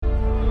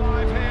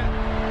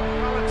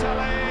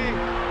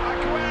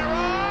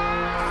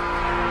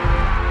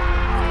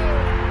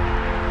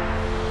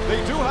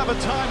a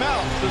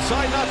timeout.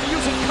 Decide not to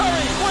use it.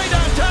 Curry, way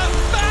downtown.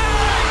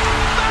 Bang!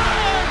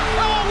 Bang!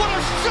 Oh, what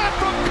a shot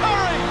from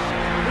Curry!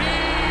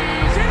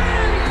 He's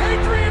in!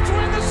 Patriots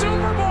win the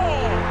Super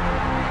Bowl!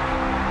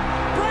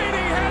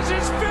 Brady has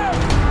his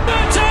fifth!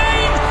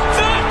 13!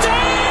 13!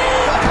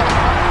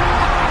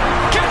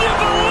 Can you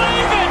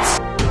believe it?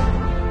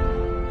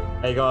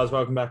 Hey guys,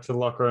 welcome back to the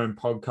Locker Room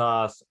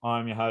Podcast.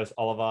 I'm your host,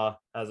 Oliver,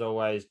 as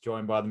always,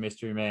 joined by the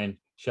mystery man,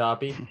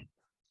 Sharpy.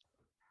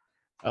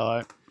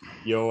 Hello.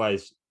 You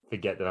always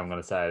forget that I'm going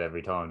to say it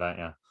every time, don't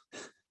you?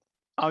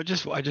 I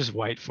just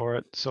wait for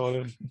it, sort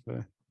of.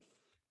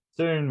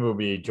 Soon we'll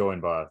be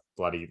joined by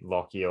bloody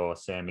Lockie or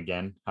Sam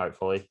again,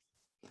 hopefully.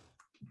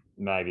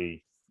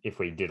 Maybe if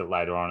we did it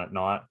later on at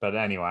night. But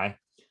anyway,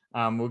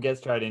 we'll get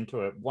straight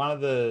into it. One of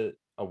the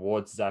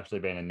awards has actually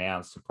been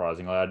announced,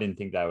 surprisingly. I didn't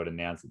think they would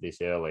announce it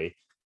this early.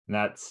 And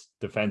that's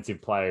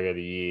Defensive Player of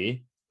the Year.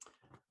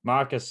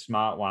 Marcus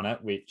Smart won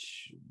it,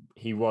 which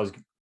he was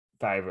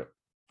favourite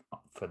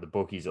for the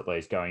bookies, at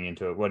least, going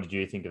into it. What did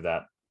you think of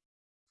that?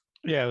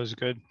 Yeah, it was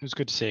good. It was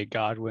good to see a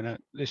guard win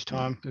it this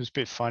time. It was a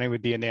bit funny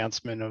with the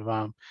announcement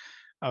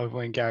of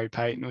when Gary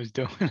Payton was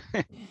doing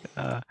it.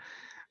 I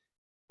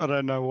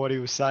don't know what he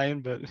was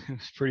saying, but it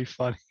was pretty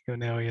funny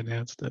when how he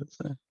announced it.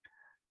 So.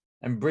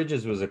 And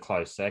Bridges was a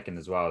close second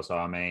as well. So,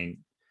 I mean,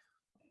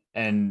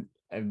 and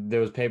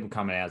there was people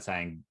coming out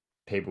saying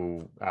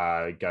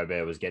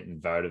Gobert was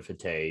getting voter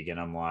fatigue. And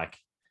I'm like,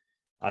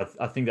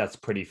 I think that's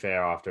pretty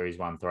fair after he's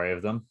won 3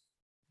 of them.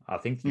 I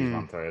think he's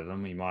won 3 of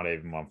them. He might have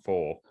even won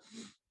 4.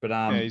 But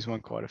yeah, he's won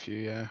quite a few,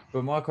 yeah.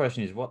 But my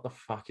question is, what the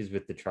fuck is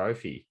with the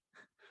trophy?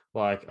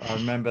 Like, I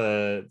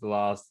remember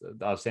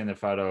I've seen the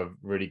photo of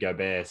Rudy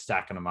Gobert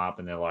stacking them up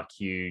and they're like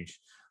huge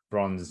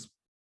bronze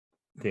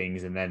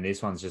things. And then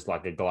this one's just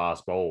like a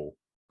glass ball.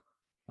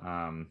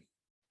 I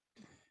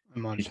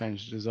might have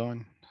changed the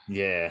design.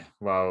 Yeah,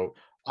 well,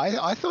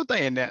 I thought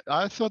they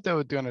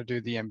were going to do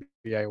the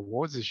NBA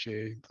awards this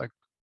year. Like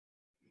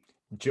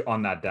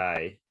on that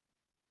day.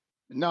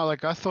 No,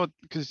 like I thought,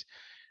 because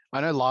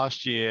I know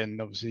last year and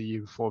obviously the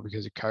year before,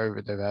 because of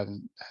COVID, they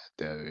haven't had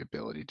the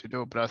ability to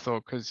do it. But I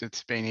thought because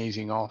it's been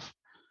easing off,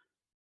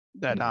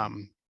 that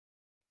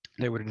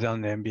they would have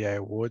done the NBA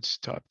awards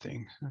type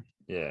thing.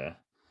 Yeah.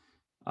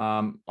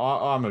 I'm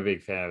a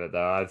big fan of it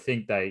though. I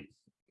think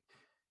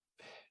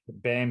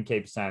Bam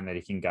keeps saying that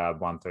he can guard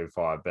 1 through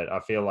 5, but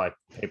I feel like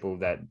people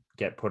that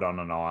get put on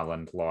an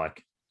island,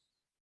 like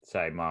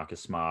say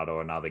Marcus Smart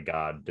or another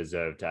guard,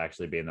 deserve to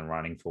actually be in the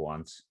running for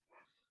once.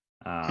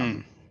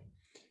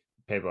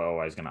 People are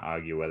always going to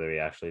argue whether he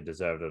actually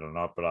deserved it or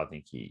not, but I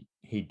think he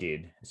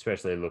did,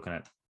 especially looking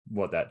at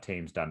what that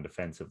team's done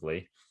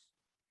defensively.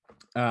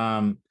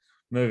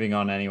 Moving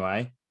on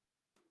anyway.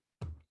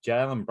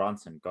 Jalen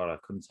Brunson, God, I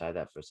couldn't say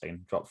that for a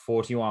second, dropped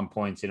 41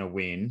 points in a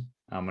win.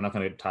 We're not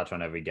going to touch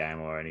on every game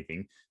or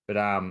anything,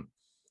 but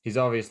he's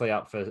obviously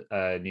up for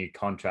a new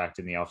contract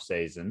in the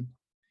offseason.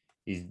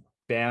 He's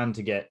bound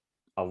to get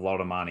a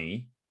lot of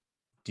money.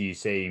 Do you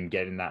see him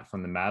getting that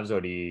from the Mavs, or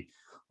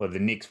the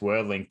Knicks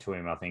were linked to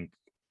him, I think,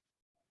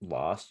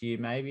 last year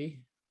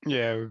maybe?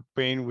 Yeah,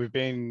 we've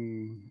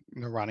been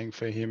in the running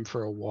for him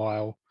for a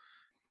while.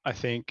 I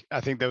think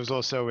there was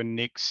also a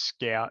Knicks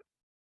scout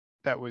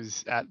that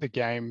was at the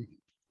game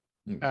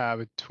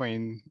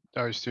between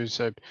those two.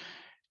 So,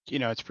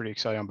 it's pretty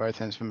exciting on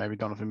both ends for maybe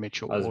Donovan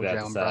Mitchell I was or about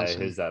Jalen to say,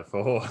 Brunson. who's that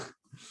for?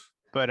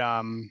 But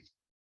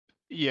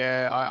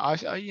yeah, I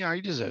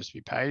he deserves to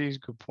be paid. He's a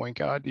good point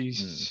guard. He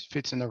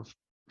fits in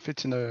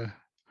the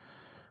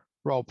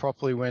role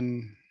properly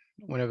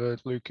whenever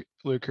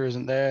Luka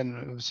isn't there, and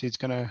obviously it's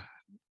going to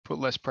put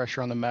less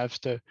pressure on the Mavs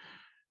to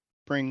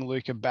bring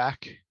Luka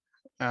back,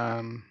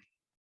 knowing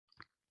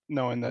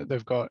that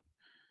they've got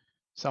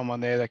someone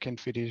there that can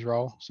fit his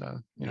role. So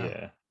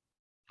yeah, it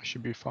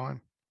should be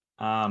fine.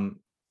 I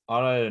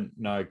don't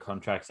know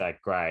contracts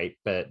that great,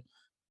 but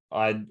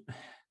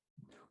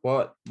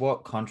what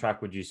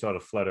contract would you sort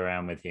of float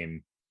around with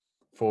him?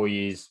 4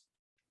 years,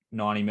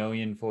 90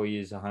 million, 4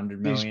 years,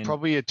 100 million. He's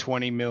probably a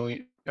 20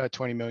 million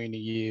a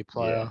year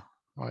player.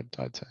 Yeah.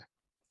 I'd say.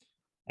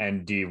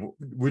 And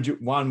would you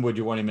want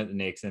him at the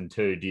Knicks, and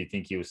 2, do you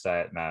think he will stay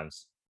at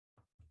Mavs?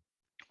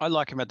 I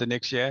like him at the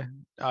Knicks. Yeah,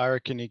 I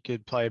reckon he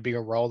could play a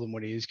bigger role than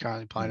what he is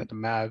currently playing at the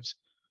Mavs.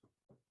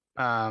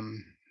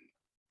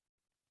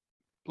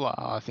 Well,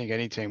 I think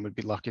any team would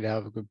be lucky to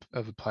have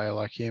a player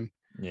like him.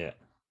 Yeah.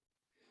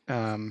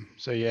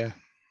 So yeah.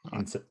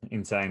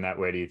 In saying that,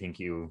 where do you think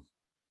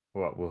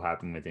what will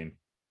happen with him?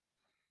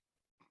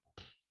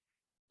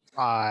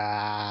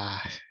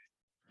 I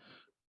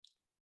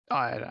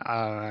don't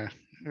know.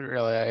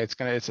 Really,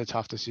 it's a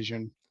tough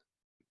decision.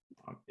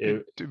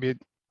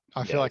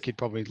 I feel like he'd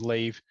probably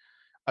leave.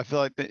 I feel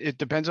like it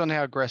depends on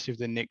how aggressive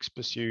the Knicks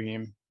pursue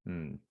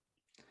him.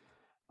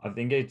 I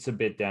think it's a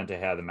bit down to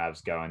how the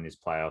Mavs go in this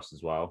playoffs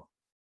as well.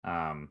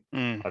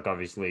 Like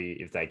obviously,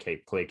 if they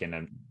keep clicking,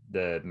 and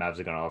the Mavs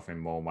are going to offer him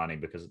more money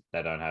because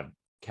they don't have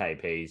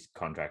KP's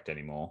contract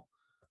anymore,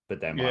 but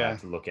they might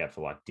have to look out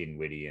for like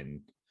Dinwiddie and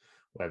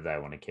whether they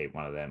want to keep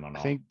one of them or I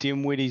not. think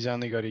Dimwitty's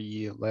only got a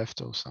year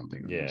left or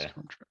something on his Yeah.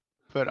 contract.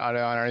 But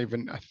I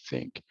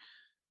think.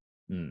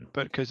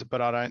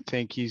 But I don't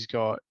think he's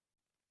got.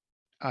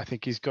 I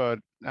think he's got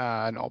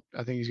I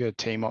think he's got a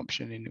team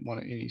option in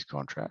his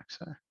contract.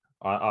 So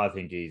I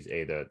think he's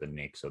either at the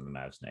Knicks or the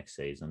Mavs next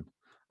season.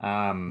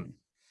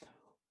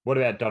 What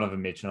about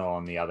Donovan Mitchell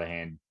on the other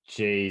hand?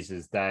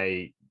 Jesus,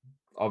 they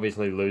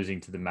obviously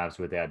losing to the Mavs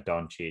without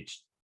Doncic.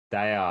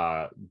 They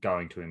are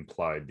going to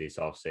implode this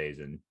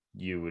offseason.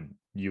 You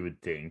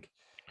would think.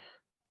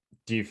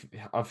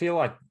 I feel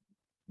like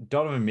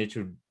Donovan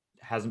Mitchell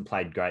hasn't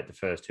played great the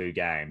first 2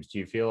 games. Do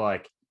you feel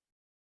like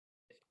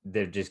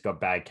they've just got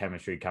bad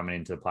chemistry coming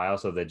into the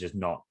playoffs, or they're just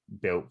not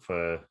built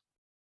for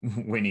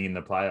winning in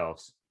the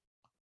playoffs?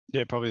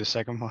 Yeah, probably the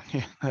second one.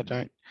 Yeah, I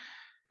don't.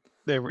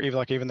 They're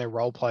even their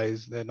role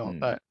players. They're not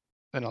that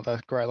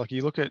great. Like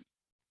you look at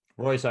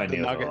Royce the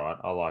O'Neal's all Nugget. right.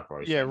 I like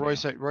Royce. Yeah,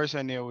 O'Neal. Royce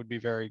O'Neal would be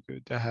very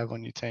good to have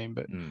on your team,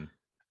 but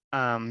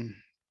I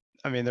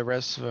mean the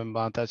rest of them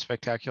aren't that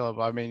spectacular.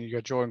 But I mean you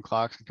got Jordan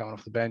Clarkson coming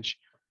off the bench.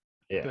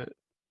 Yeah. But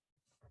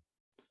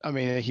I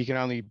mean he can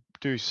only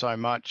do so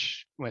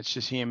much when it's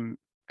just him,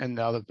 and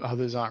the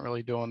others aren't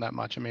really doing that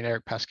much. I mean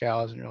Eric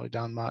Pascal hasn't really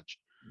done much.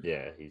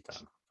 Yeah, he's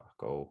done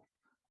fuck all.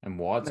 And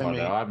Whiteside,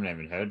 I haven't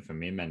even heard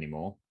from him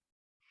anymore.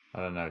 I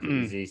don't know if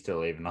is he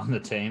still even on the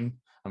team.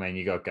 I mean,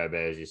 you got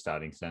Gobert as your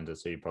starting center,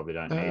 so you probably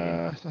don't need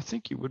him. I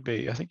think he would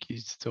be. I think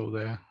he's still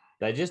there.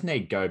 They just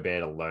need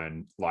Gobert to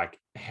learn like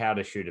how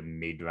to shoot a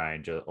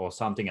mid-range or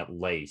something at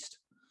least,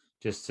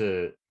 just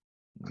to.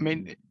 I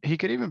mean, he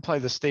could even play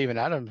the Steven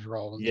Adams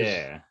role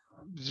and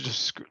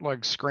just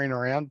like screen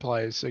around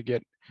plays to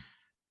get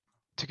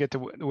to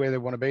where they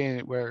want to be,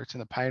 where it's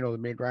in the paint or the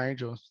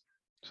mid-range or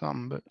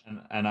something. But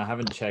and I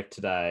haven't checked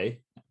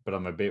today, but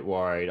I'm a bit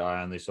worried.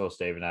 I only saw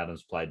Steven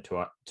Adams played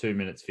 2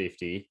 minutes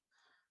 50.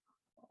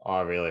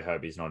 I really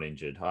hope he's not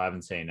injured. I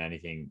haven't seen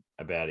anything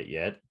about it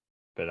yet,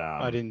 but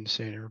I didn't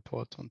see any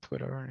reports on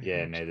Twitter or anything.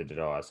 Yeah, neither did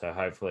I. So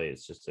hopefully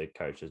it's just a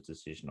coach's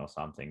decision or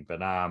something.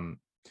 But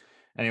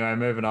anyway,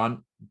 moving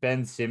on.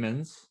 Ben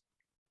Simmons,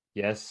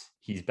 yes,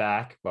 he's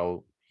back.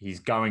 Well, he's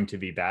going to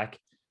be back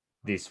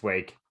this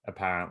week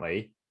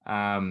apparently.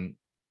 How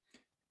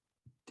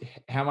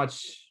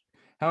much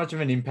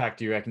of an impact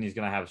do you reckon he's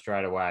going to have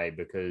straight away?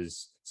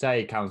 Because say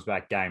he comes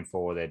back game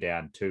 4, they're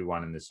down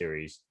 2-1 in the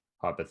series,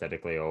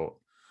 hypothetically, or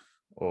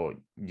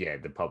yeah,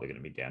 they're probably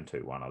going to be down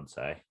 2-1, I'd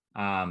say.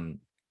 How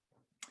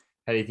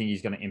do you think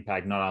he's going to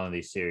impact not only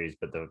this series,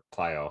 but the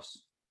playoffs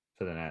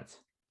for the Nets?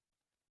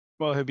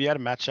 Well, he'll be able to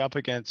match up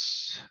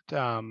against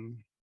the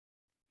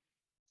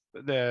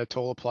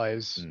taller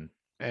players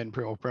and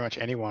pretty much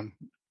anyone.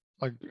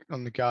 Like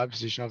on the guard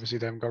position, obviously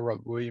they haven't got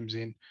Robert Williams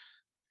in.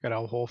 Got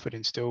Al Horford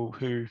in still,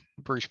 who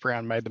Bruce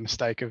Brown made the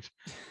mistake of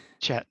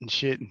chatting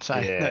shit and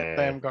saying that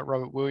they haven't got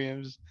Robert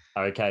Williams.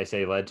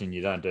 OKC legend,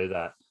 you don't do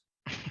that.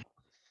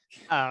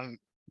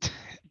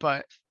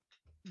 But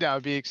yeah,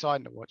 it'd be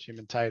exciting to watch him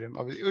and Tatum.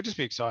 It would just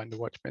be exciting to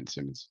watch Ben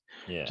Simmons.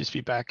 Just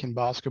be back in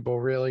basketball,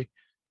 really.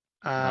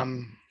 I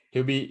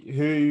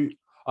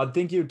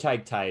think you'd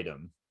take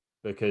Tatum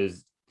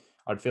because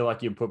I'd feel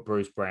like you'd put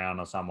Bruce Brown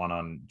or someone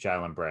on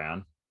Jaylen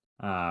Brown.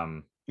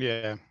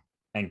 Yeah.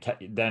 And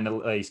then at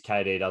least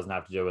KD doesn't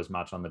have to do as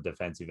much on the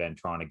defensive end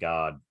trying to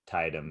guard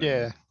Tatum.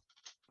 Yeah.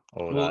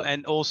 That.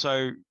 And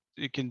also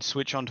you can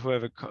switch on to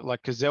whoever,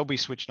 like, because they'll be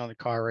switching on to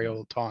Kyrie all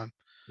the time.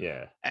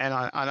 Yeah. And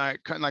I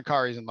know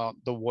Kyrie's not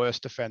the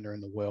worst defender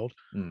in the world,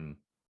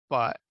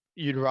 but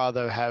you'd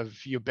rather have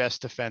your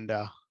best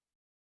defender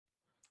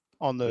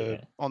on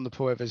the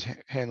whoever's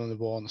handling the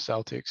ball on the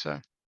Celtics. So.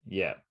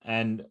 Yeah,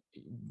 and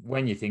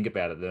when you think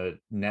about it, the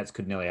Nets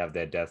could nearly have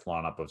their death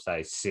lineup of,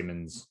 say,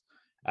 Simmons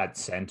at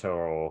center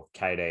or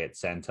KD at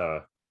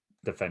center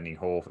defending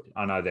Horford.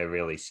 I know they're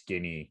really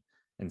skinny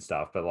and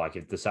stuff, but like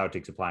if the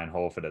Celtics are playing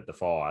Horford at the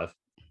 5,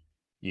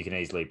 you can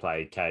easily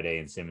play KD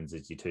and Simmons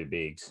as your 2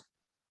 bigs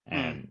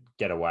and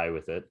get away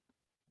with it,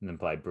 and then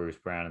play Bruce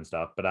Brown and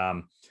stuff. But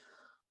I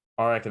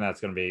reckon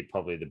that's going to be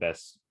probably the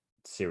best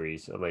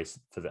series, at least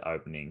for the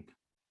opening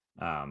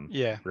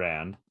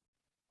round.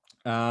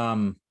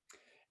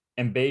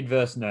 Embiid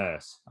versus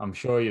Nurse. I'm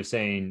sure you've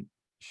seen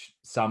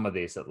some of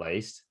this at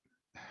least.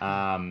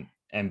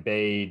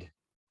 Embiid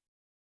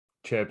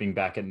chirping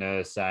back at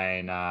Nurse,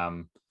 saying,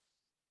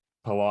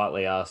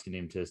 politely asking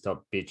him to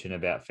stop bitching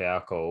about foul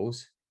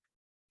calls.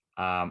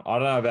 I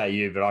don't know about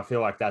you, but I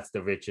feel like that's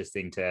the richest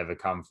thing to ever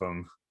come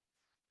from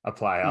a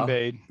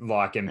player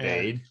like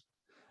Embiid.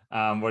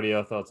 Yeah. What are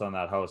your thoughts on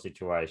that whole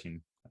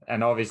situation?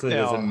 And obviously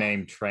there's a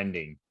meme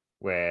trending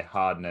where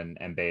Harden and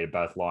Embiid are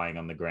both lying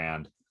on the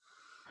ground.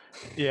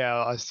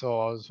 Yeah,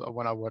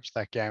 when I watched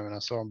that game and I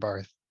saw them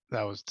both,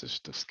 that was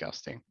just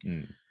disgusting.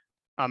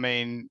 I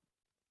mean,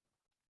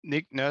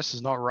 Nick Nurse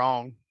is not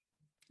wrong.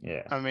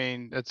 Yeah. I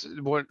mean, that's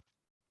what,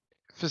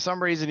 for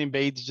some reason,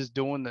 Embiid's just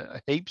doing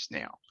the heaps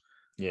now.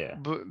 Yeah.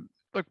 But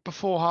like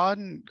before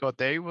Harden got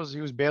there, he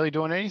was barely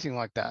doing anything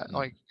like that.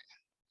 Like,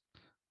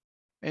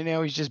 and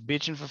now he's just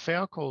bitching for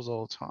foul calls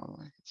all the time.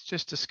 Like, it's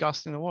just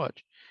disgusting to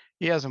watch.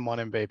 He hasn't won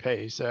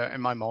MVP, so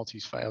and my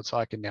multi's failed, so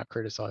I can now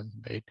criticize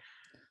Embiid.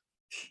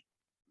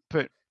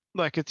 But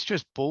like, it's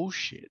just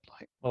bullshit.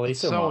 Like, Well, he it's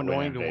still so might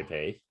win annoying to.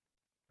 MVP.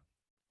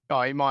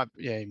 Oh, he might.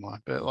 Yeah, he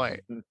might. But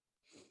like,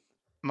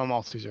 my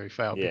multi's already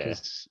failed Yeah.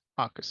 because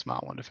Marcus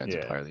Smart won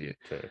Defensive Player of the Year.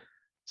 True.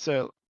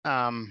 So,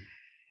 I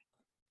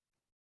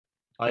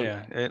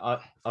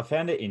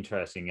found it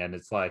interesting, and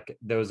it's like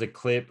there was a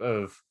clip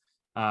of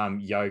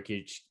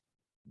Jokic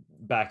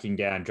backing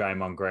down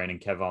Draymond Green and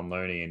Kevin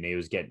Looney, and he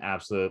was getting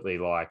absolutely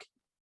like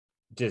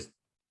just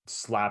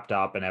slapped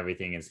up and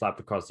everything and slapped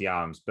across the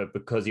arms. But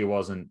because he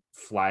wasn't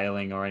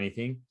flailing or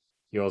anything,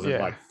 he wasn't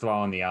like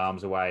throwing the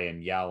arms away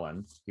and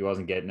yelling, he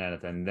wasn't getting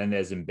anything. And then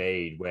there's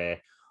Embiid, where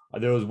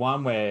there was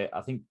one where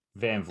I think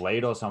Van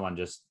Vliet or someone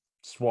just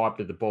swiped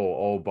at the ball,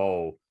 all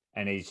ball,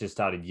 and he's just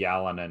started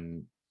yelling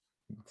and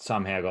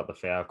somehow got the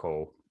foul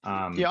call.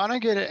 I don't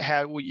get it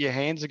how your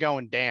hands are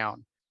going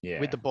down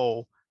with the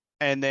ball,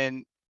 and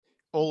then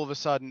all of a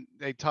sudden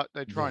they try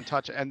and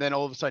touch it, and then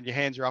all of a sudden your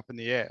hands are up in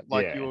the air,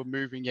 like you were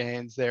moving your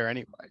hands there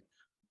anyway.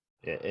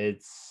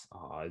 It's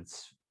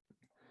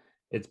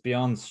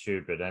beyond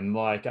stupid. And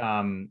like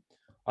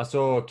I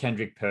saw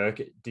Kendrick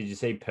Perk. Did you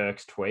see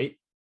Perk's tweet?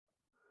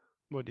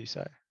 What did he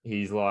say?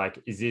 He's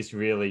like, "Is this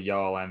really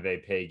Yoel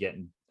MVP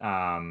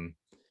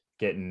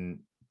getting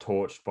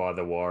torched by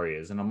the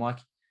Warriors?" And I'm like,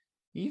 "Are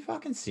you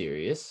fucking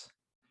serious?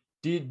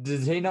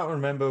 Does he not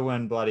remember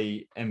when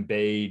bloody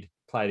Embiid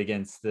played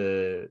against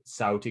the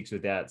Celtics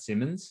without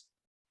Simmons,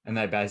 and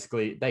they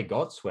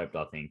got swept,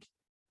 I think."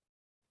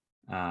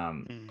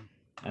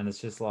 And it's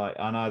just like,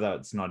 I know that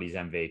it's not his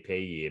MVP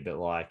year, but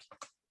like,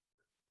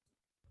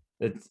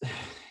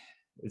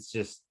 it's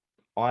just,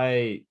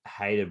 I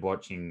hated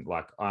watching.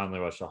 Like, I only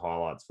watched the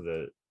highlights for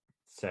the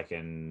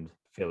second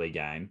Philly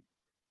game,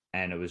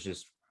 and it was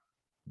just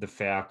the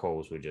foul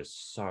calls were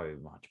just so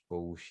much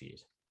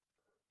bullshit.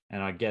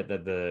 And I get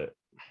that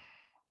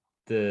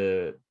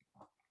the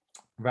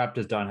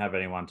Raptors don't have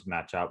anyone to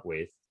match up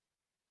with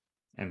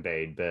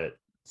Embiid, but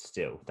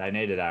still, they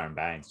needed Aaron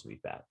Baines to be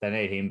back. They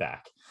need him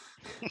back.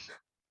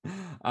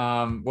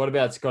 What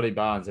about Scotty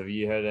Barnes? Have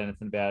you heard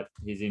anything about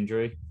his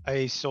injury?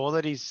 I saw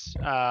that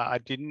I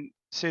didn't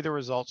see the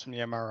results from the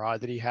MRI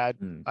that he had.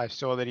 I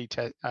saw that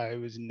it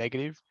was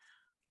negative,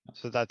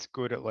 so that's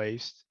good at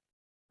least.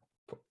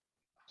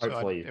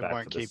 Hopefully he's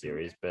back for the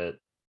series, but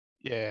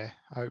yeah,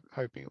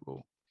 hoping it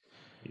will.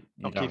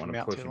 You don't want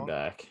to push him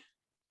back.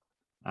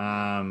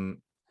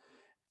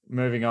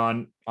 Moving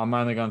on, I'm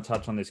only going to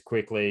touch on this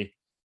quickly.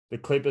 The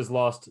Clippers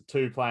lost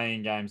 2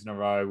 playing games in a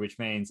row, which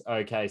means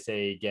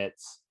OKC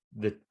gets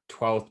the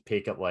 12th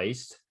pick at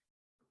least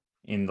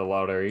in the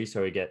lottery.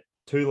 So we get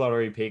 2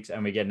 lottery picks,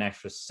 and we get an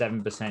extra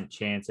 7%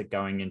 chance at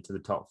going into the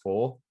top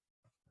 4.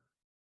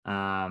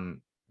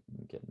 I'm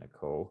getting a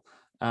call.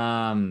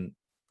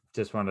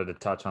 Just wanted to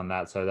touch on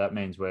that. So that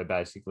means we're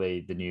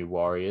basically the new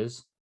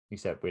Warriors,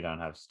 except we don't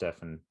have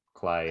Steph and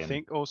Clay. I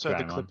think also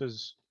the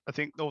Clippers. I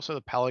think also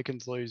the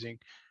Pelicans losing.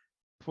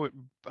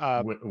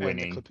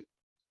 Winning.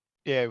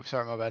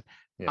 Sorry, my bad.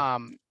 Yeah.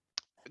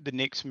 The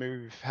Knicks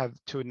have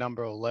to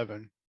number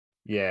 11.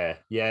 Yeah,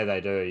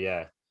 they do.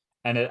 Yeah,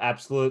 and it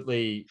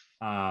absolutely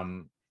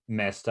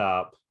messed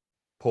up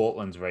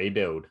Portland's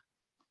rebuild.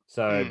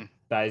 So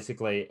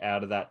basically,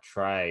 out of that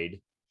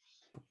trade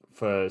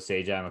for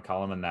CJ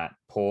McCollum and that,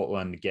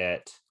 Portland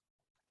get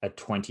a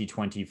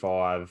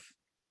 2025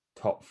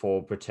 top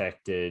 4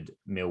 protected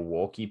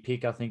Milwaukee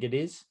pick, I think it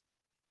is.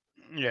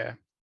 Yeah.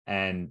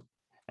 And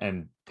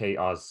I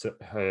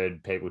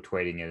heard people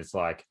tweeting it. It's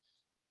like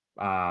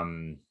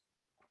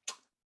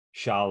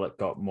Charlotte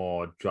got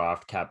more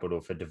draft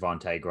capital for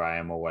Devontae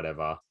Graham or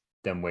whatever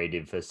than we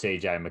did for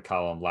CJ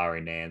McCollum,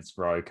 Larry Nance,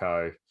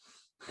 Rocco.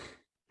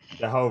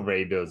 The whole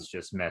rebuild's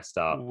just messed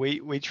up.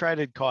 We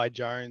traded Kai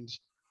Jones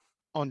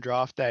on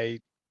draft day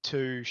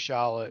to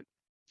Charlotte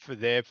for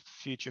their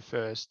future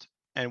first,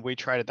 and we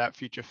traded that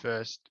future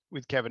first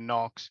with Kevin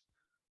Knox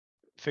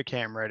for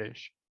Cam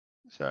Reddish.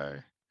 So,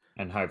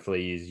 and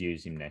hopefully you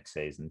use him next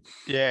season.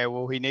 Yeah,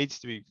 well, he needs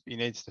to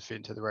fit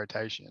into the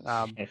rotation.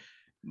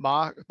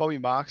 Bobby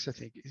Marks, I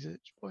think, is it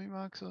Bobby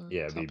Marks? Or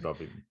yeah, be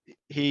Bobby.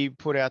 He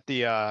put out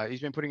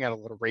he's been putting out a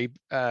lot of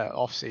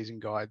off-season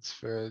guides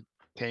for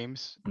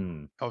teams.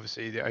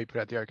 Obviously, he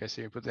put out the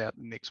OKC, he put out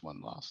the Knicks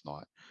one last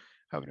night.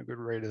 Having a good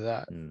read of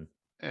that,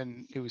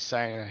 and he was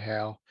saying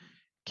how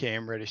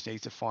Cam Reddish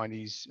needs to find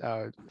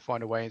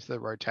a way into the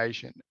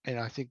rotation, and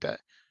I think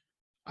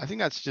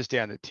that's just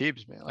down to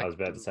Tibbs, man. Like, I was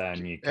about to say, a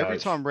new coach. Every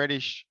time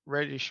Reddish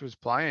was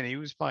playing, he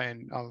was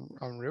playing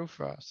unreal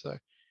for us. So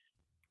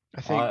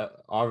I think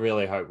I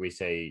really hope we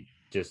see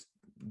just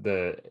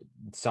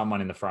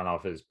someone in the front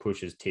office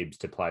pushes Tibbs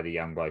to play the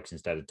young blokes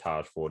instead of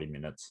Taj 40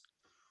 minutes.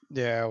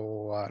 Yeah,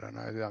 well, I don't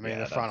know. I mean,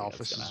 the front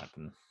office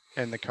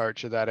and the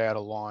coach are that out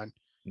of line.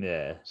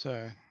 Yeah.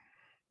 So,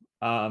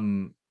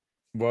 what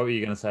were you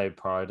going to say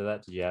prior to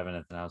that? Did you have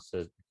anything else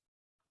to?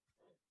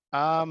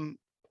 I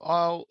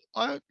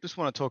just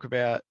want to talk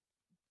about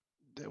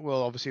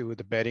well, obviously with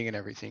the betting and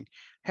everything,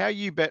 how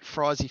you bet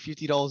Frizy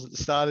 $50 at the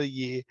start of the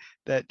year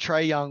that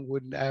Trae Young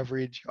wouldn't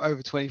average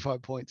over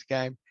 25 points a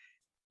game,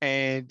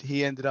 and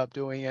he ended up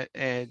doing it,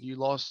 and you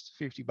lost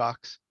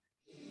 $50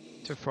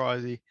 to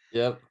Frizy.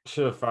 Yep.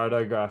 Should have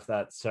photographed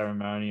that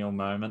ceremonial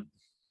moment.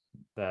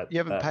 You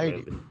haven't paid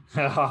really... him.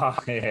 Oh,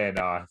 yeah,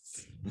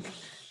 nice.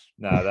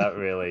 No, that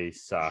really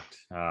sucked.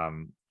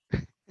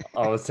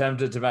 I was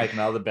tempted to make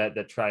another bet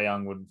that Trae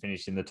Young wouldn't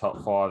finish in the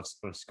top 5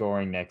 of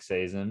scoring next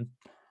season.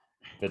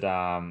 But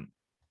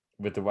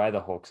with the way the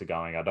Hawks are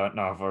going, I don't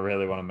know if I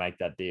really want to make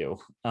that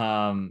deal.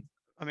 I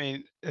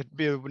mean, it'd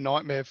be a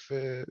nightmare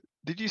for.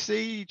 Did you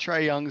see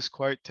Trae Young's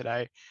quote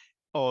today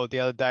or the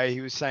other day?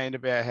 He was saying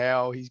about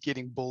how he's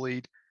getting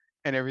bullied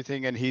and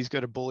everything, and he's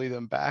got to bully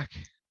them back.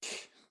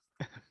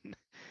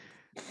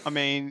 I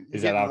mean,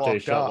 is that after he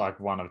shot like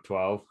 1 of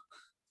 12?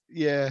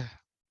 Yeah.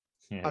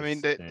 Yes, I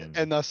mean,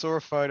 and I saw a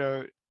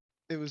photo.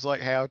 It was like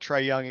how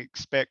Trae Young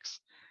expects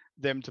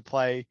them to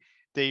play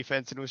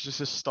defense, and it was just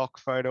a stock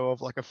photo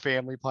of like a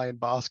family playing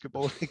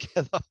basketball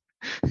together.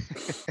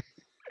 It's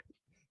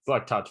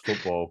like touch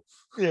football.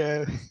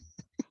 Yeah.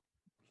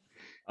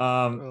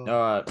 All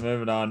right,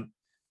 moving on.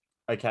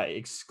 Okay,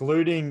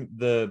 excluding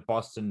the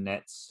Boston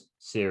Nets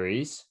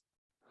series,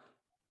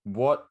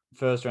 what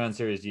first round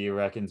series do you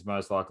reckon is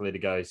most likely to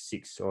go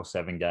 6 or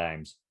 7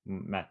 games?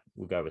 Matt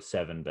will go with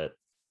 7, but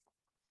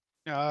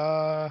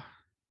I'll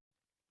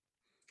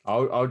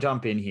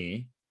jump in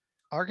here.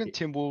 I reckon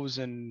Timberwolves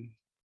and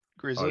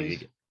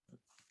Grizzlies.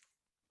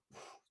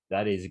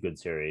 That is a good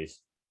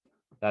series.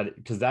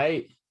 Because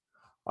I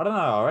don't know.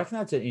 I reckon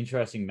that's an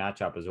interesting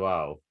matchup as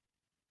well.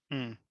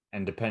 Mm.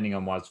 And depending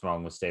on what's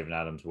wrong with Steven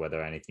Adams,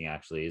 whether anything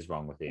actually is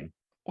wrong with him.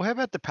 Well, how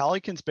about the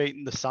Pelicans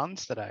beating the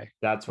Suns today?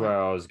 That's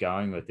where I was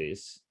going with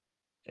this.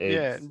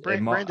 And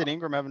Brandon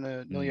Ingram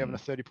nearly having a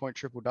 30-point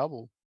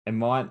triple-double. I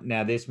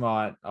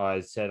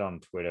said on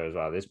Twitter as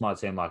well, this might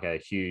seem like a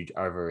huge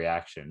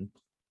overreaction,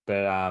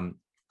 but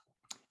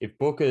if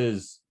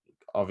Booker's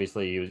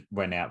obviously he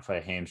went out for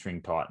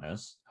hamstring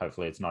tightness,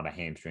 hopefully it's not a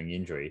hamstring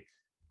injury,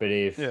 but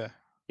if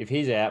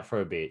he's out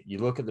for a bit, you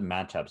look at the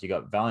matchups, you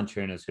got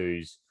Valanciunas,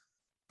 who's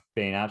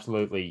been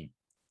absolutely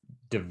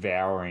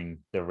devouring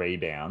the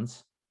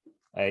rebounds,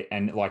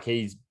 and like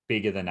he's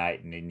bigger than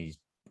Ayton, and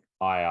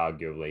I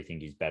arguably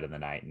think he's better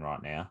than Ayton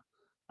right now.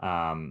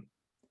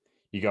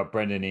 You got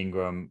Brendan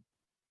Ingram,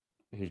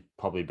 who's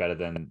probably better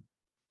than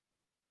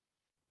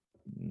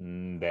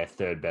their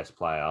third best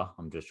player.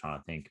 I'm just trying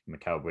to think,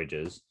 Mikal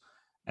Bridges,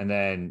 and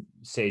then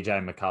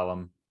CJ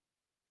McCollum,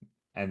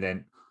 and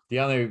then the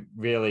only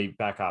really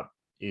backup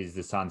is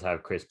the Suns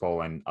have Chris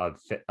Paul and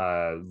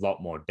a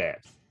lot more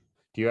depth.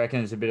 Do you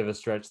reckon it's a bit of a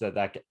stretch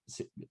that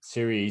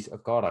series? Oh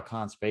God, I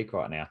can't speak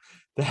right now.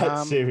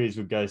 That series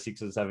would go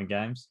 6 or 7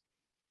 games.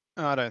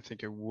 I don't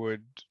think it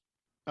would.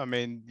 I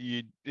mean,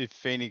 if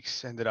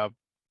Phoenix ended up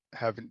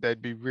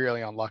they'd be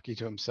really unlucky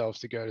to themselves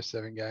to go to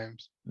 7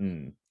 games.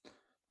 And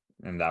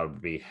that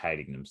would be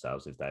hating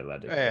themselves if they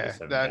let it go to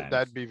 7 games.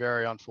 That'd be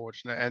very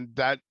unfortunate. And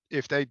that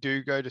if they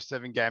do go to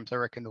 7 games, I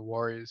reckon the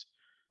Warriors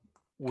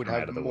would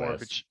have more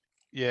of a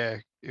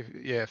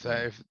if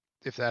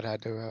that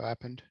had to have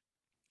happened.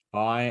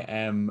 I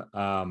am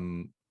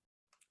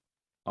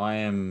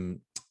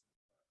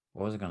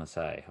what was I going to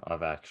say?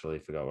 I've actually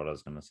forgot what I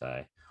was going to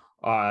say.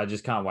 I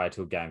just can't wait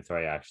till game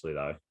 3 actually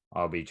though.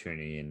 I'll be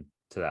tuning in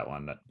to that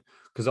one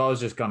because I was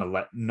just going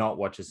to not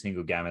watch a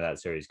single game of that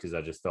series because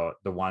I just thought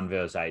the 1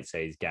 versus 8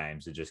 seeds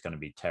games are just going to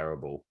be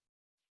terrible.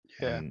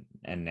 Yeah.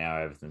 And now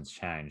everything's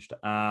changed.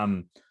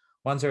 One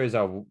series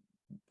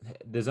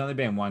there's only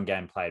been 1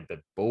 game played, but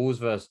Bulls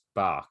versus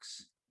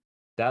Bucks,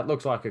 that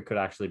looks like it could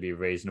actually be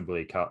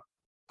reasonably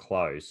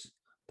close.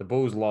 The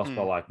Bulls lost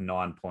by like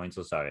 9 points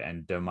or so,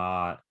 and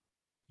DeMar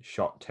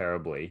shot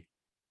terribly,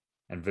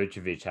 and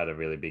Vucevic had a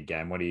really big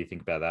game. What do you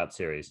think about that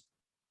series?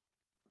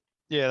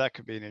 Yeah, that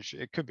could be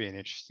it could be an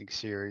interesting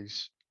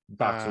series.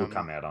 Bucks will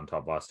come out on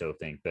top, I still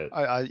think, but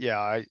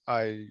I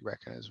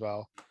reckon as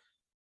well.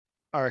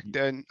 I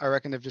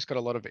reckon they've just got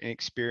a lot of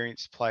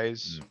inexperienced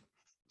players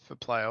for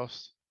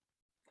playoffs.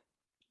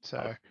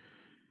 So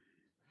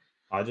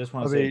I just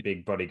want to see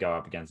Big Body go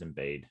up against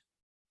Embiid.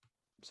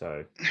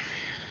 So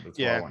that's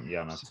why I want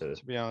Giannis to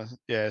be honest.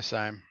 Yeah,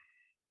 same.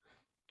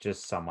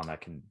 Just someone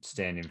that can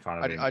stand in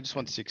front of him. I just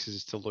want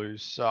Sixers to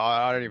lose. So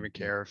I don't even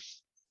care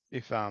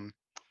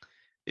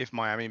if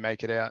Miami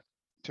make it out.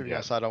 To be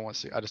honest,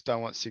 I just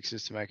don't want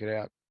Sixers to make it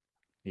out.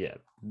 Yeah,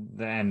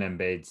 and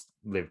Embiid's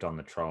lived on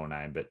the troll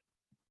name, but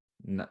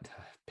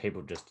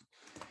people just,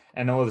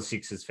 and all the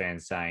Sixers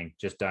fans saying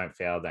just don't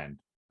foul then.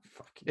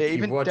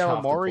 Even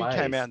Daryl Morey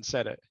came out and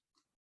said it.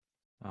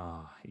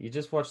 Oh, you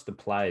just watch the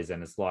plays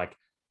and it's like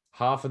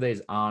half of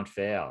these aren't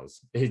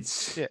fouls.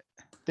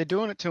 They're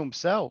doing it to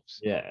themselves.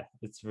 Yeah,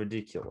 it's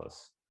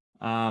ridiculous.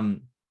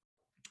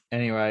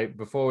 Anyway,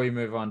 before we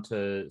move on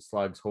to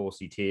Slug's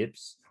horsey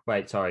tips,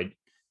 wait, sorry,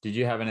 did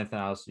you have anything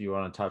else you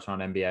want to touch on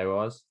NBA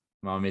wise?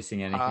 Am I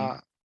missing anything?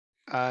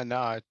 No,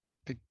 I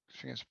think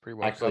it's pretty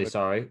well Actually, covered.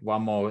 sorry,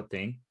 one more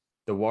thing.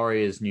 the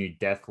Warriors' new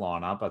death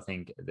lineup. I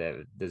think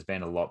there's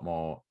been a lot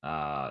more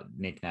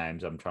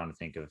nicknames. I'm trying to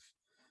think of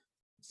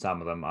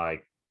some of them,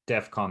 like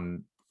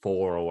DEFCON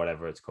 4 or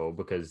whatever it's called,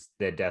 because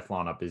their death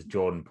lineup is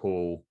Jordan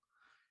Poole,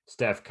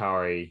 Steph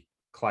Curry,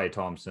 Klay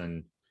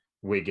Thompson,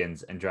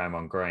 Wiggins, and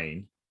Draymond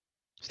Green.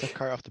 Steph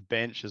Curry off the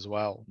bench as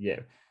well. Yeah.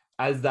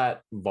 As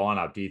that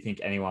lineup, do you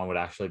think anyone would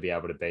actually be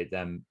able to beat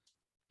them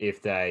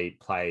if they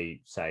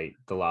play, say,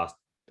 the last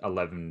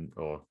 11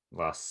 or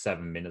last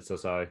 7 minutes or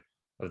so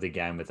of the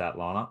game with that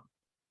lineup?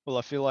 Well,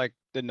 I feel like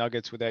the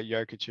Nuggets without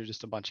Jokic are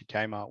just a bunch of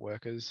Kmart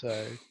workers.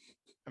 So,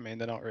 I mean,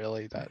 they're not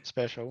really that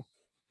special.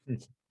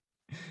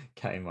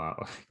 Kmart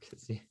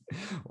workers.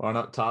 Why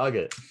not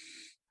Target?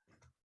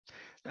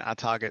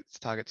 Target's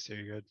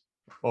too good.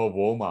 Or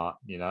Walmart,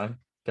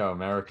 go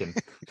American.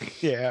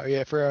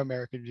 Yeah, for our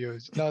American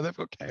viewers. No, they've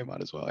got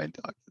Kmart as well and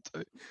Target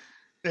too.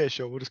 Yeah,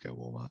 sure, we'll just go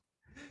Walmart.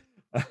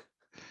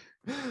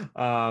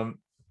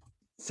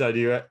 So do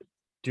you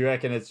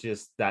reckon it's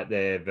just that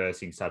they're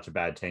versing such a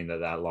bad team that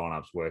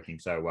lineup's working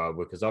so well?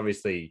 Because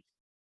obviously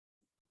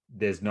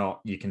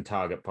you can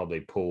target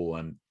probably Poole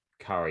and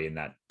Curry in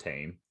that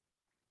team,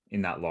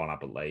 in that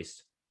lineup at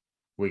least.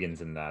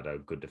 Wiggins and that are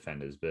good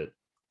defenders, but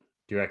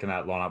do you reckon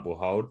that lineup will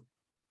hold?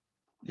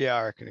 Yeah,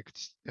 I reckon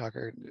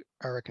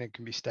it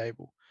can be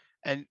stable.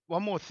 And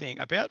one more thing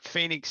about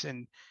Phoenix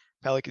and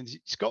Pelicans,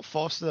 Scott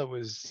Foster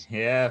was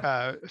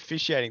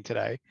officiating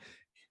today.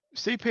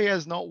 CP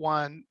has not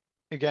won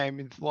a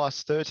game in the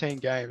last 13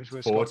 games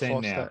where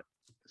 14 now.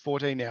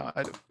 14 now,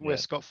 where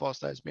Scott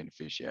Foster has been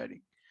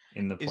officiating.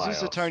 In the playoffs. Is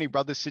this a Tony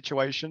Brothers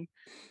situation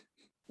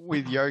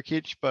with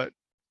Jokic, but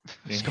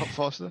Scott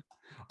Foster?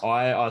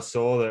 I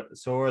saw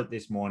it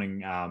this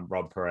morning.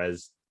 Rob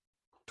Perez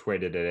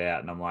tweeted it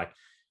out, and I'm like,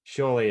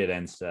 surely it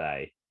ends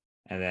today.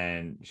 And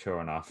then,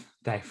 sure enough,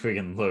 they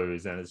friggin'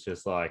 lose, and it's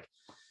just like,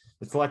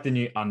 it's like the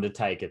new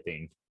Undertaker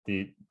thing.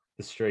 The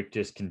streak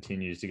just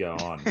continues to go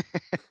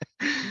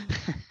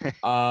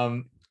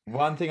on.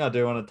 One thing I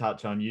do want to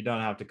touch on, you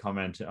don't have to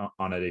comment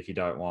on it if you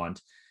don't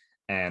want,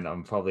 and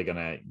I'm probably going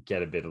to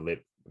get a bit of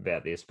lip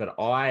about this, but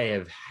I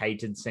have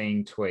hated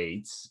seeing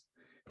tweets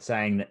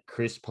saying that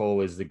Chris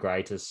Paul is the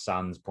greatest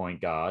Suns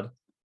point guard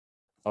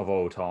of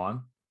all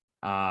time.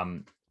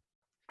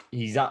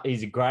 He's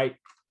a great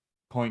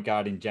point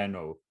guard in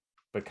general,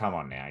 but come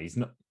on now, he's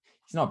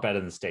not better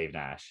than Steve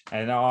Nash.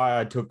 And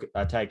I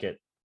take it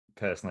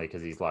personally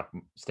because he's like,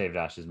 Steve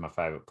Nash is my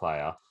favorite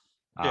player.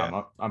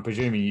 I'm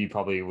presuming you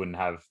probably wouldn't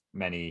have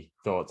many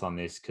thoughts on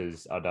this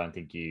because I don't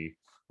think you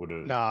would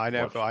have. No, I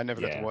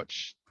never got to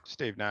watch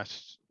Steve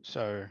Nash.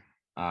 So,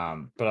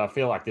 but I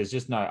feel like there's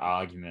just no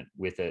argument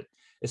with it,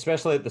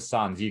 especially at the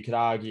Suns. You could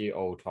argue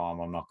all time.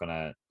 I'm not going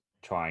to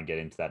try and get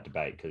into that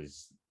debate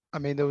because. I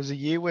mean, there was a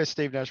year where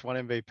Steve Nash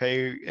won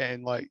MVP,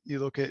 and like you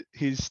look at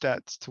his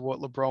stats to what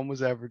LeBron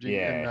was averaging,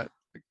 and that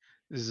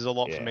this is a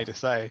lot for me to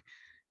say.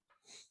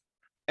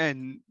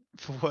 And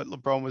for what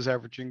LeBron was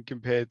averaging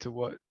compared to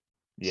what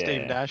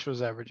Steve Nash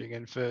was averaging,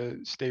 and for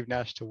Steve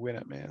Nash to win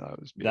it, man,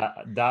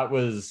 that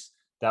was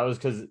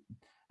because,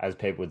 as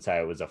people would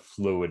say, it was a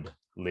fluid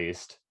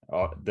list.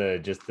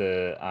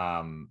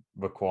 The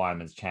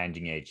requirements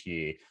changing each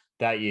year.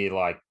 That year,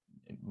 like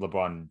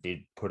LeBron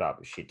did put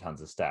up shit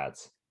tons of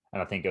stats,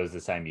 and I think it was the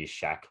same year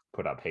Shaq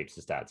put up heaps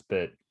of stats.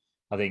 But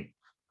I think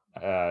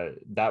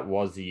that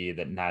was the year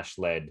that Nash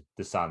led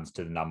the Suns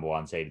to the number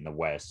 1 seed in the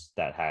West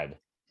that had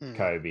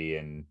Kobe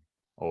and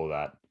all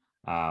that,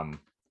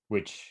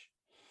 which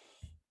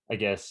I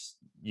guess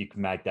you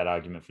can make that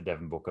argument for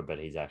Devin Booker, but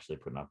he's actually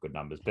putting up good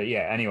numbers. But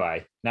yeah,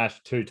 anyway,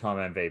 Nash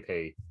 2-time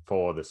MVP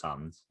for the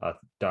Suns. I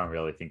don't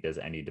really think there's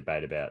any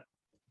debate about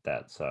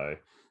that. So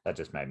that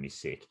just made me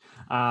sick.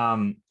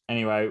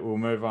 Anyway, we'll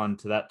move on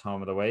to that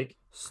time of the week.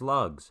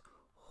 Slugs.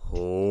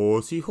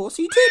 Horsey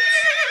tips.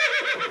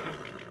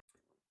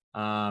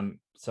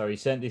 So he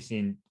sent this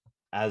in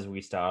as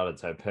we started,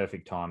 so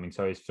perfect timing.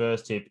 So his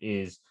first tip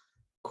is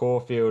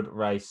Caulfield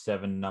race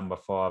 7, number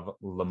 5,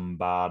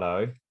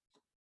 Lombardo.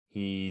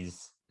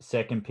 His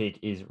second pick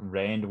is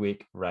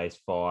Randwick race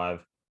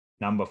 5,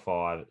 number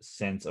 5,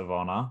 Sense of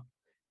Honor.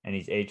 And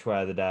his each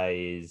way of the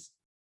day is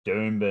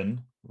Doomben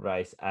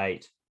race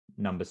 8,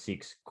 number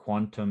 6,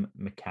 Quantum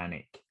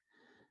Mechanic.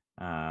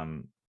 I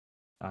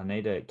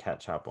need to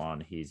catch up on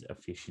his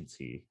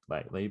efficiency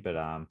lately, but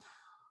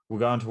we'll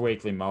go into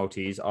weekly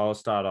multis. I'll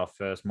start off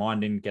first. Mine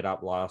didn't get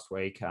up last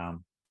week.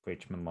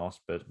 Richmond lost,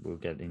 but we'll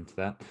get into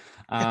that.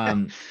 I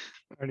don't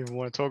even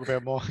want to talk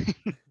about mine.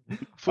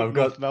 I've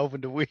got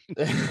Melbourne to win.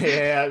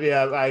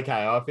 yeah.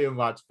 Okay, I feel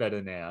much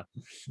better now.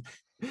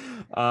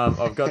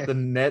 I've got the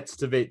Nets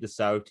to beat the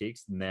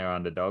Celtics, and they're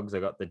underdogs. I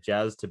got the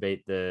Jazz to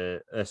beat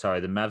the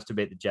Mavs to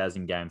beat the Jazz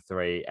in Game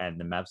 3, and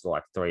the Mavs are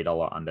like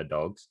 $3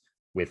 underdogs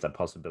with the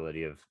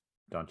possibility of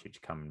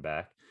Doncic coming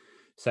back.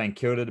 St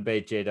Kilda to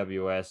beat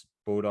GWS,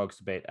 Bulldogs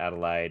to beat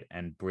Adelaide,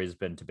 and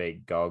Brisbane to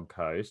beat Gold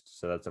Coast.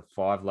 So that's a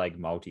 5-leg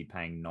multi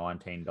paying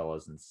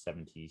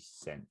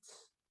 $19.70.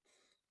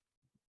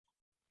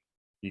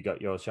 You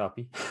got yours,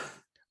 Sharpy?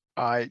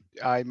 I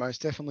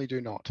most definitely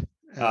do not.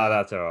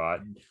 That's all right.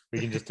 We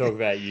can just talk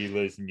about you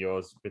losing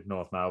yours with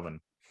North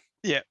Melbourne.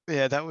 Yeah,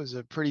 that was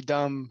a pretty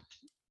dumb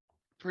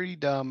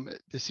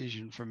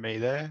decision from me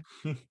there.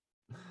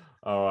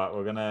 All right,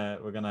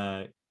 we're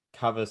gonna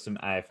cover some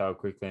AFL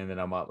quickly, and then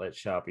I might let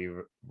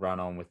Sharpy run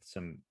on with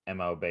some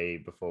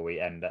MLB before we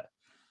end it.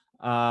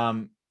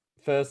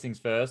 First things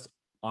first,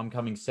 I'm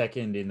coming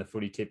second in the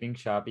footy tipping.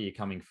 Sharpy, you're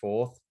coming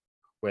fourth.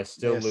 We're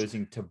still Yes.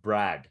 losing to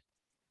Brad.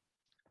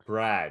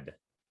 Yeah,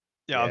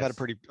 yes.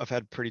 I've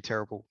had pretty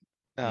terrible.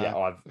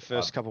 the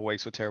first couple of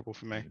weeks were terrible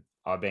for me.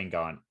 I've been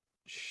going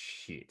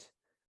shit,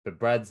 but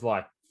Brad's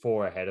like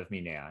 4 ahead of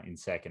me now in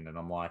second, and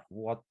I'm like,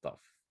 what the?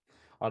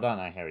 I don't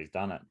know how he's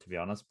done it, to be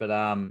honest. But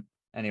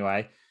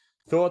anyway,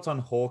 thoughts on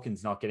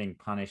Hawkins not getting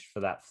punished for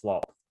that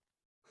flop?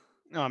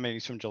 No, I mean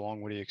he's from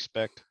Geelong. What do you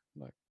expect?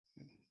 Like,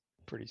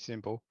 pretty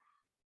simple.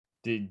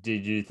 Did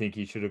you think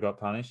he should have got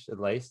punished at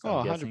least?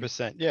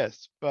 100%.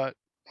 Yes, but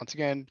once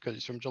again, because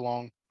he's from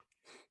Geelong,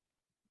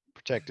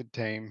 protected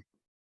team.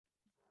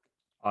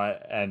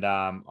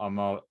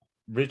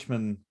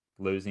 Richmond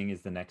losing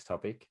is the next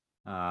topic.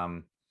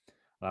 I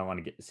don't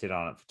want to sit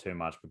on it for too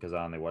much because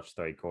I only watched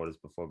 3 quarters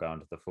before going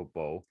to the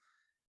football.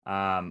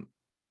 I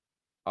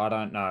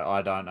don't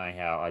know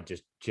how. I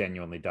just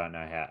genuinely don't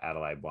know how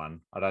Adelaide won.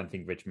 I don't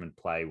think Richmond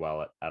play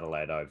well at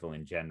Adelaide Oval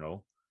in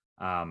general.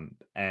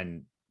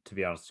 And to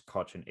be honest,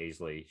 Cochin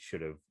easily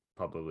should have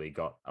probably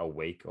got a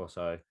week or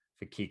so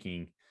for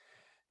kicking.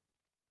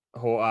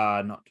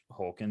 Not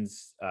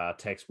Hawkins,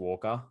 Tex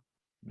Walker.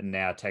 And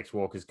now Tex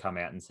Walker's come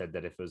out and said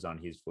that if it was on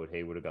his foot,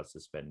 he would have got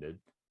suspended.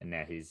 And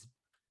now he's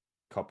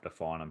copped a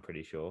fine, I'm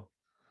pretty sure.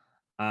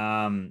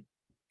 I'll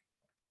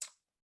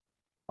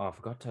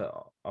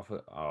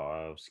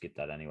skip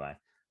that anyway.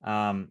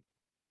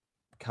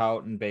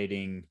 Carlton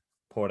beating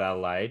Port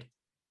Adelaide.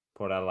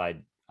 Port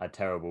Adelaide are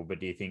terrible, but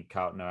do you think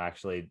Carlton are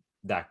actually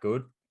that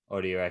good?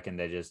 Or do you reckon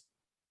they're just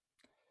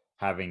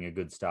having a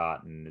good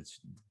start and it's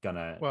going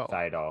to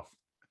fade off?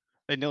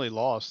 They nearly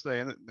lost.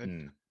 They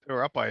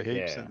were up by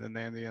heaps, Yeah. and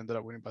then they ended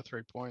up winning by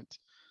 3 points.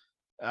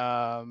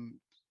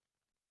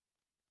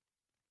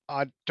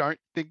 I don't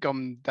think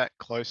I'm that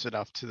close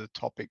enough to the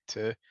topic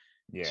to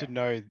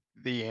know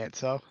the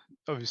answer.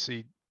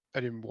 Obviously,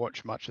 I didn't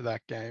watch much of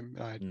that game.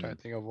 I don't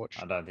think I've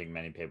watched. I don't think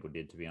many people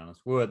did, to be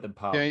honest. We were at the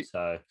pub,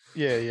 so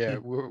yeah,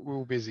 we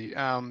were busy.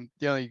 The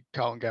only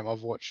Carlton game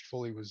I've watched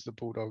fully was the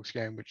Bulldogs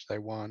game, which they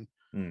won.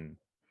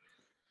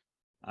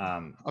 I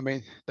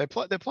mean, they're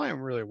playing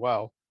really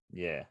well.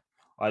 Yeah,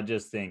 I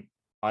just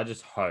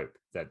hope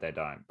that they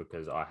don't,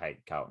 because I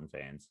hate Carlton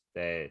fans.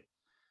 They're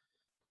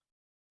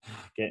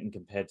getting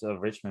compared to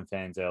Richmond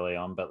fans early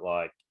on, but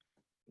like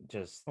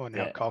just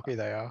how cocky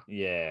they are.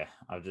 Yeah,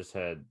 I've just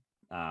heard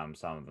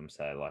some of them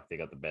say like they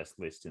got the best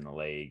list in the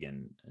league,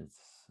 and it's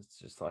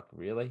just like,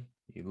 really?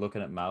 You're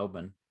looking at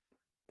Melbourne,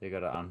 they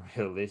got an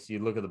unreal list. You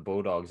look at the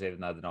Bulldogs, even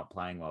though they're not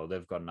playing well,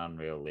 they've got an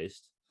unreal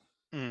list.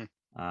 Anyway,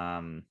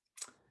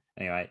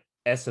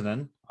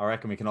 Essendon, I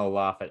reckon we can all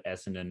laugh at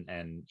Essendon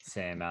and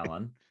Sam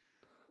Allen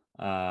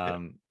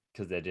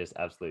because they're just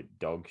absolute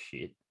dog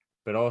shit.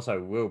 But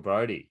also Will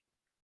Brodie,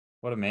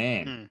 what a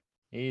man.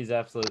 He's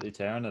absolutely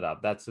tearing it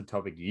up. That's the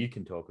topic you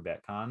can talk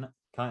about, can't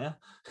you?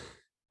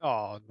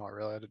 Oh, not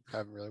really. I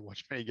haven't really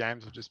watched many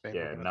games. I've just been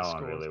looking at the scores.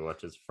 No one really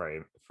watches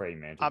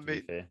Fremantle, to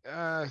be fair. Who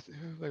have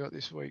they got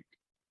this week?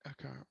 I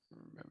can't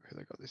remember who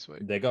they got this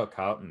week. They got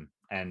Carlton,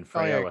 and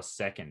Freo are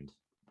second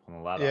on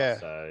the ladder.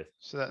 Yeah.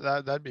 So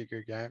that'd be a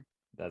good game.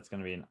 That's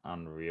going to be an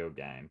unreal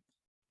game.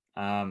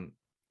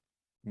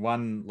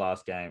 One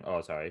last game.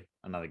 Oh, sorry.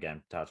 Another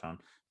game to touch on.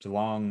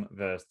 Geelong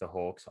versus the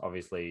Hawks.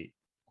 Obviously,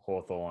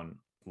 Hawthorn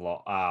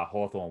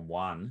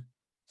won,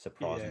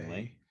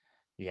 surprisingly.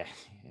 Yeah,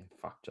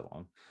 fuck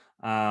Geelong.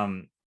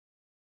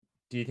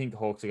 Do you think the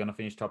Hawks are going to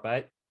finish top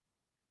 8?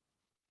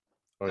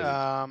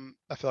 I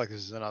feel like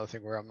this is another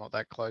thing where I'm not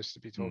that close to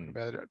be talking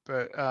about it,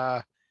 but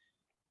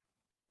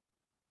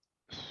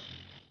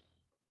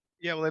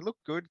yeah, well, they look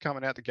good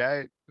coming out the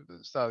gate at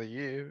the start of the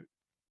year.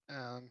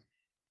 I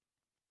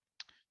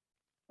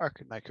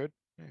reckon they could.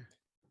 Yeah.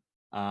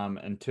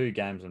 And 2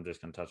 games I'm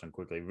just going to touch on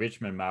quickly.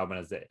 Richmond, Melbourne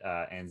is the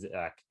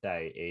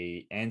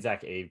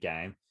Anzac Eve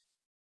game.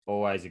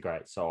 Always a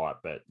great sight,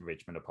 but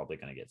Richmond are probably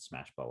going to get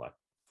smashed by like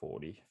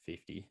 40,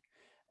 50.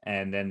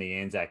 And then the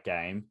Anzac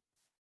game,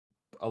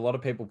 a lot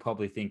of people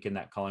probably thinking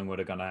that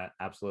Collingwood are going to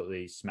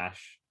absolutely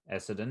smash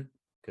Essendon,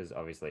 because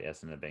obviously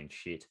Essendon have been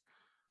shit.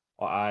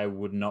 I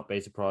would not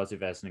be surprised if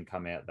Essendon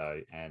come out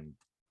though and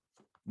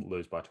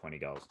lose by 20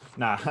 goals.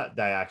 Nah,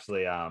 they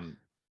actually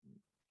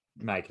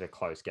make it a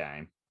close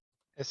game.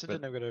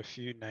 Essendon have got a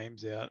few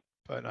names out,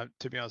 but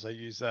to be honest, I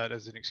used that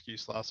as an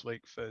excuse last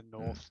week for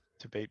North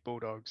to beat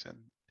Bulldogs, and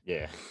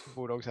the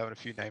Bulldogs having a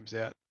few names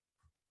out,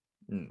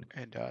 and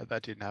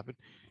that didn't happen.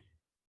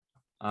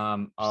 So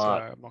I'm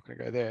not going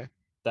to go there.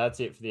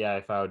 That's it for the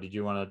AFL. Did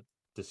you want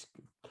to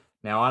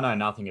Now, I know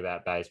nothing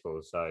about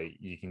baseball, so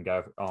you can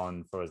go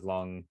on for as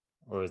long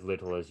or as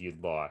little as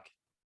you'd like.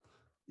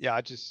 Yeah,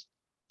 I just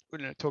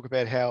want to talk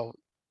about how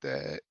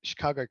the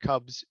Chicago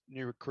Cubs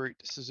new recruit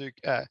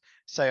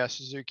Seiya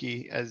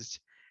Suzuki has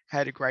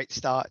had a great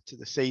start to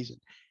the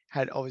season.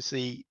 Had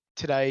obviously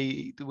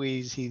today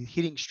his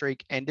hitting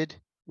streak ended,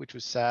 which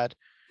was sad.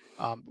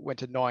 Went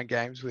to 9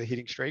 games with a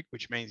hitting streak,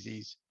 which means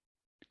he's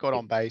got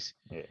on base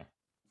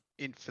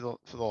for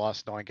the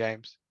last 9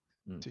 games.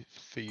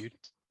 For you,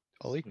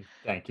 Ollie.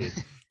 Thank you.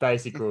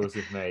 Basic rules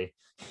with me.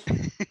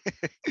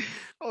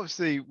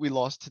 Obviously, we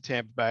lost to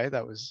Tampa Bay.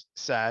 That was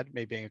sad,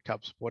 me being a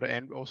Cubs supporter,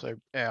 and also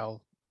our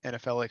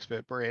NFL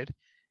expert, Brad,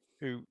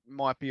 who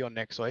might be on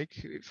next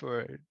week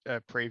for a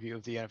preview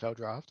of the NFL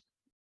draft.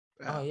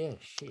 Oh, yeah,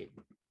 shit.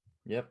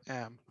 Yep.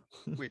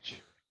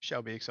 Which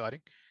shall be exciting.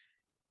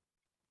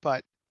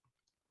 But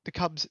the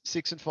Cubs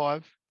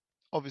 6-5,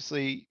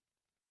 obviously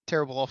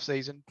terrible off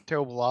season,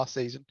 terrible last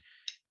season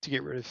to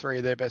get rid of 3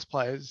 of their best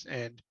players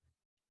and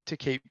to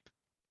keep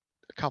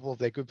a couple of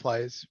their good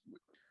players,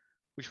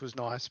 which was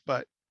nice.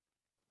 But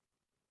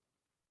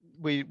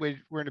we're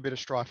in a bit of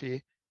strife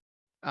here.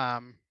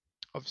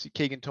 Obviously,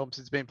 Keegan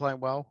Thompson's been playing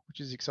well,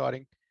 which is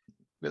exciting.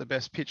 We're the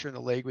best pitcher in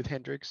the league with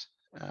Hendricks.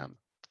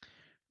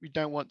 We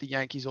don't want the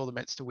Yankees or the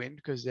Mets to win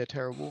because they're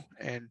terrible,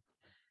 and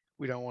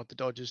we don't want the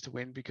Dodgers to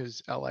win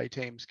because LA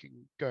teams can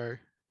go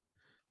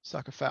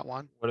suck a fat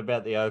one. What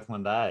about the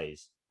Oakland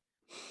A's?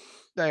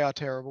 They are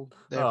terrible.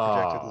 They're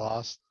projected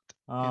last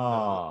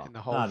in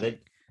the whole thing.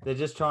 They're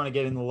just trying to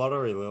get in the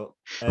lottery.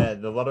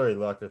 The lottery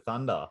like the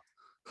Thunder.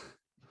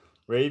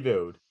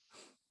 Rebuild.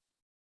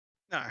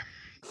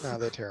 No,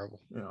 they're terrible.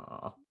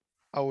 Oh.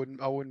 I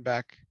wouldn't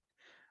back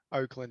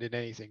Oakland in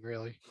anything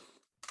really.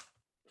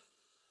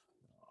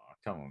 Oh,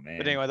 come on, man.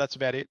 But anyway, that's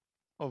about it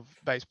of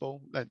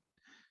baseball. That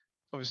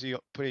obviously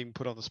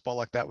put on the spot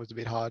like that was a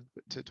bit hard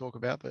to talk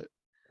about, but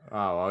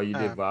you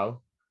did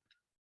well.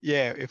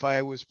 Yeah, if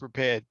I was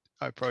prepared,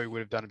 I probably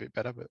would have done a bit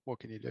better, but what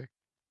can you do?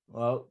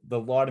 Well, the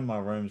light in my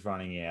room's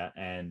running out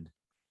and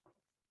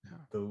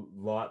the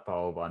light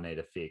bulb I need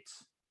to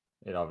fix.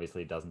 It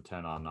obviously doesn't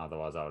turn on,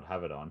 otherwise I would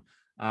have it on.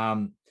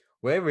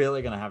 We're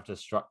really going to have to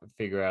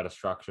figure out a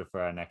structure for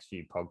our next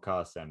few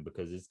podcasts then,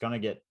 because it's going to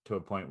get to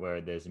a point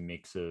where there's a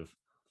mix of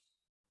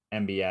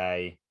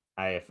NBA,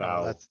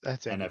 AFL,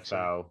 that's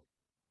NFL.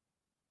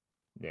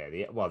 Yeah,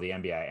 the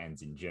NBA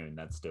ends in June.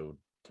 That's still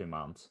 2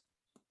 months.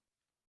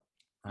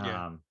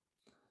 AFL,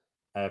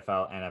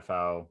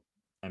 NFL,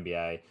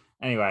 NBA.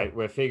 Anyway,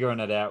 we're figuring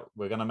it out.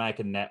 We're going to make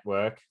a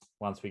network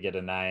once we get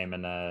a name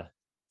and a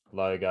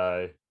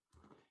logo,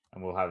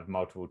 and we'll have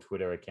multiple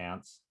Twitter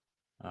accounts.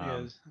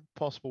 There's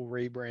possible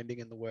rebranding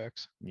in the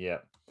works. Yeah,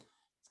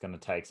 it's going to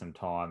take some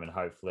time, and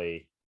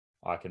hopefully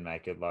I can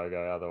make a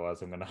logo.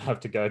 Otherwise, I'm going to have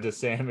to go to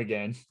Sam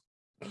again.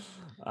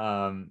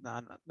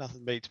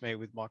 Nothing beats me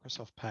with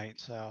Microsoft Paint.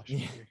 So I'll show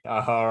you.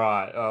 All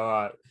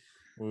right.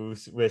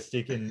 We're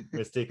sticking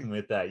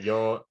with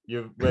that.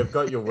 We've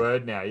got your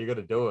word now. You got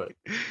to do it.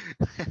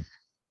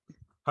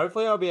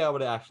 Hopefully, I'll be able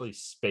to actually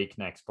speak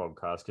next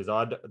podcast, because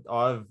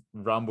I've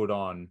rumbled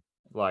on,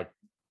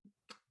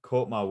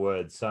 caught my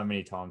words so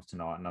many times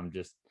tonight, and I'm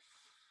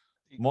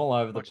all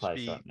over the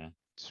place right now.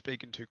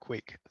 Speaking too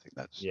quick. I think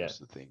that's just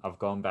the thing. I've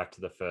gone back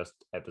to the first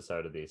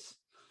episode of this.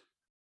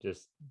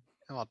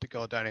 Oh,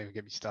 God, don't even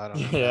get me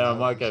started on that. I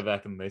might go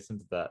back and listen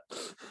to that.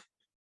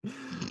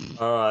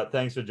 All right.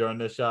 Thanks for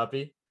joining us,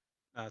 Sharpy.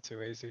 Not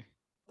too easy.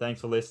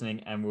 Thanks for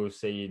listening, and we'll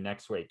see you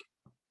next week.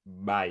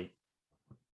 Bye.